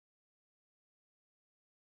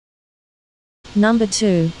Number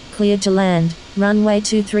 2, cleared to land, runway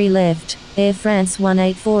 23 left, Air France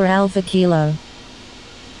 184 Alpha Kilo.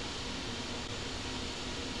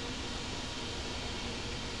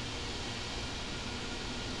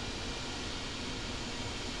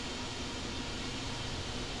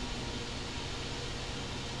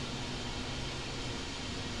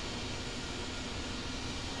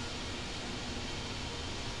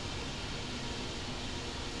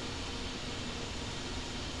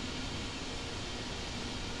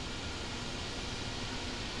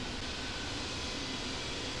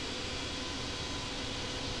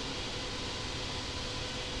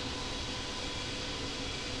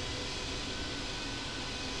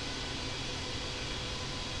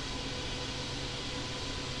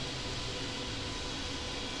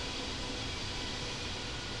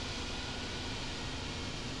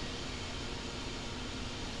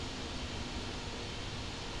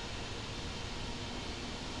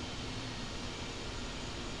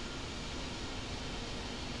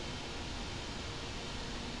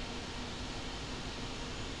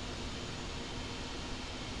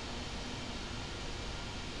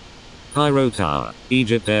 Cairo Tower,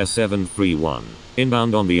 Egyptair 731,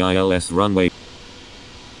 inbound on the ILS runway.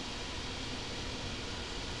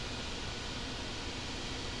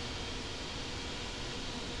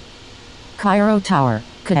 Cairo Tower,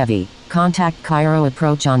 Heavy, contact Cairo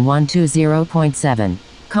approach on 120.7.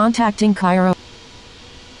 Contacting Cairo.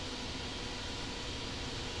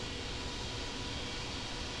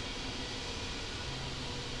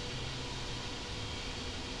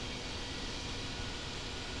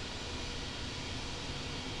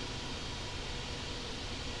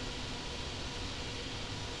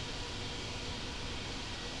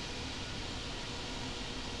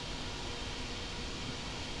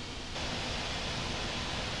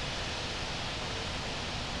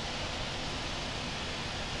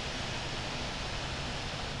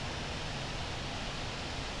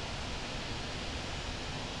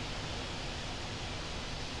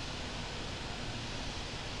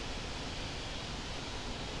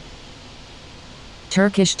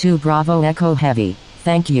 Turkish 2 Bravo Echo Heavy,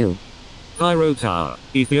 thank you. Cairo Tower,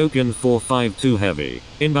 Ethiopian 452 Heavy,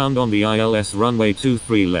 inbound on the ILS runway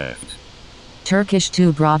 23 left. Turkish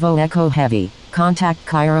 2 Bravo Echo Heavy, contact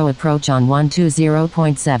Cairo approach on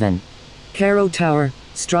 120.7. Cairo Tower,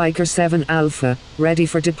 Striker 7 Alpha, ready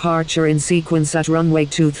for departure in sequence at runway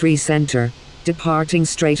 23 center, departing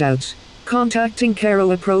straight out. Contacting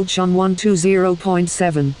Cairo approach on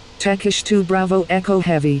 120.7, Turkish 2 Bravo Echo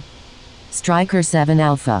Heavy. Striker 7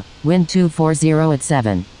 Alpha, wind 240 at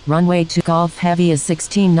 7, runway 2 Golf Heavy is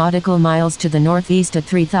 16 nautical miles to the northeast at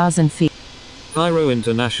 3,000 feet. Cairo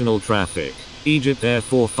International Traffic, Egyptair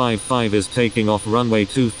 455 is taking off runway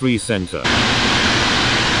 23 center.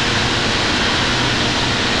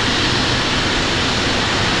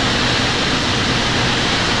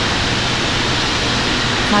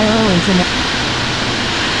 Cairo International.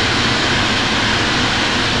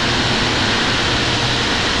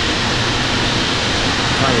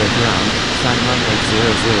 Cairo ground, San 1800,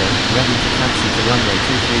 ready to taxi to runway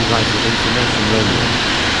 23 right with information Romeo.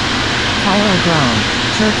 Cairo ground,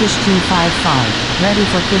 Turkish 255, ready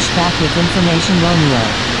for pushback with information Romeo.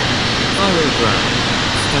 Cairo ground,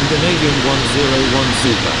 Scandinavian 101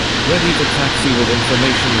 Super, ready to taxi with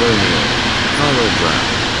information Romeo. Cairo ground,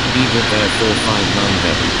 Egyptair 459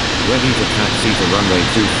 Heavy, ready to taxi to runway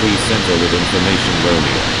 23 center with information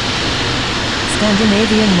Romeo.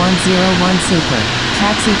 Scandinavian 101 Super,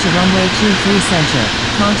 taxi to runway 23 center,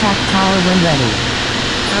 contact tower when ready.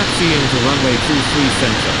 Taxiing to runway 23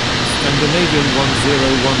 center, Scandinavian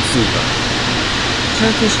 101 Super.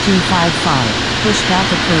 Turkish 255, pushback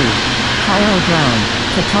approved. Cairo ground,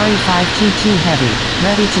 Qatari 522 Heavy,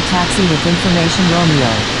 ready to taxi with information Romeo.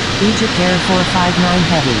 Egyptair 459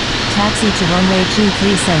 Heavy, taxi to runway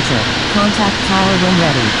 23 center, contact tower when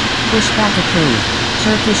ready. Pushback approved.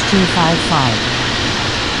 Turkish 255.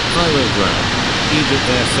 Cairo ground,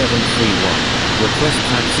 Egyptair 731, request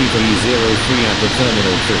taxi to E03 at the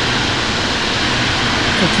terminal 2.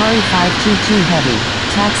 Qatari 522 Heavy,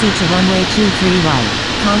 taxi to runway 23 right,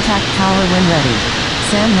 contact tower when ready.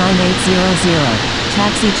 Sam 9800,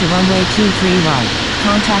 taxi to runway 23 right,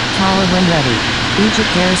 contact tower when ready.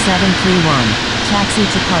 Egyptair 731, taxi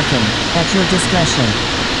to parking, at your discretion.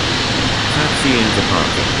 Taxiing to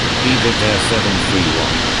parking, Egyptair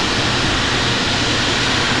 731.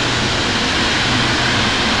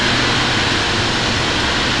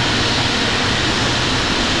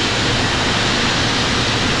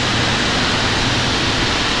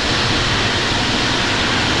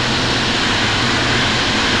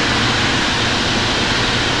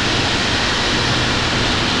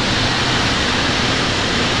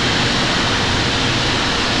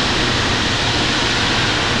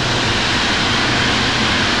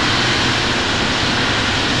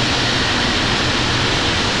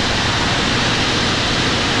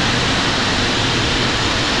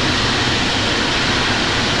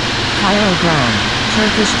 Cairo ground,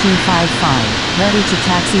 Turkish 255, ready to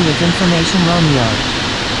taxi with information Romeo.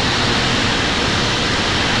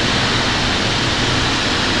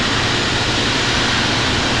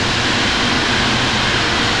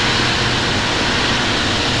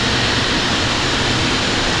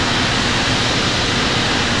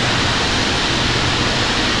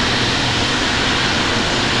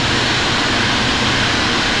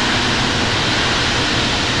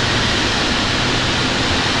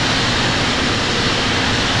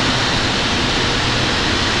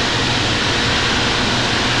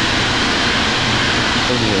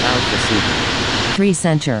 Alpha Super. 3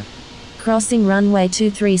 center. Crossing runway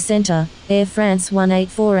 23 center, Air France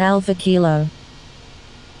 184 Alpha Kilo.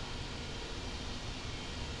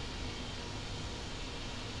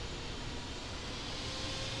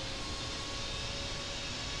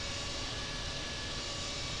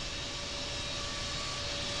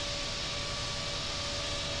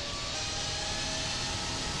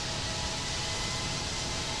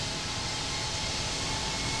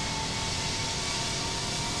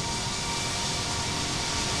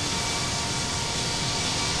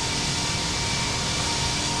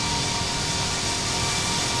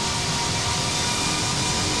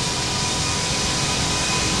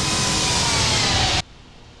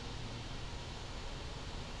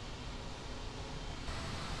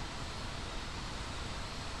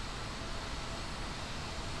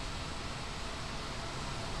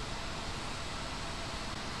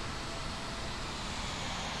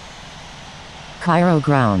 Cairo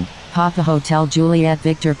ground, Papa Hotel Juliet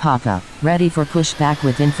Victor Papa, ready for pushback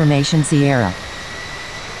with information Sierra.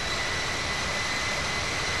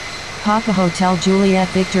 Papa Hotel Juliet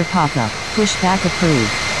Victor Papa, pushback approved.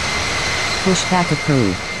 Pushback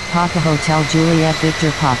approved. Papa Hotel Juliet Victor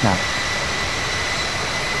Papa.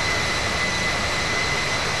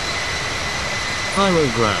 Cairo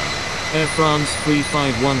ground, Air France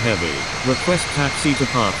 351 Heavy, request taxi to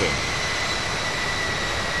parking.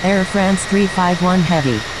 Air France 351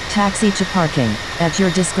 Heavy, taxi to parking, at your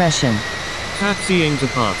discretion. Taxiing to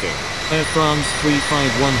parking, Air France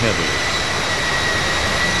 351 Heavy.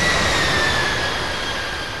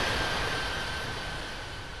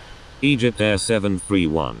 Egyptair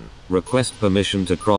 731, request permission to cross.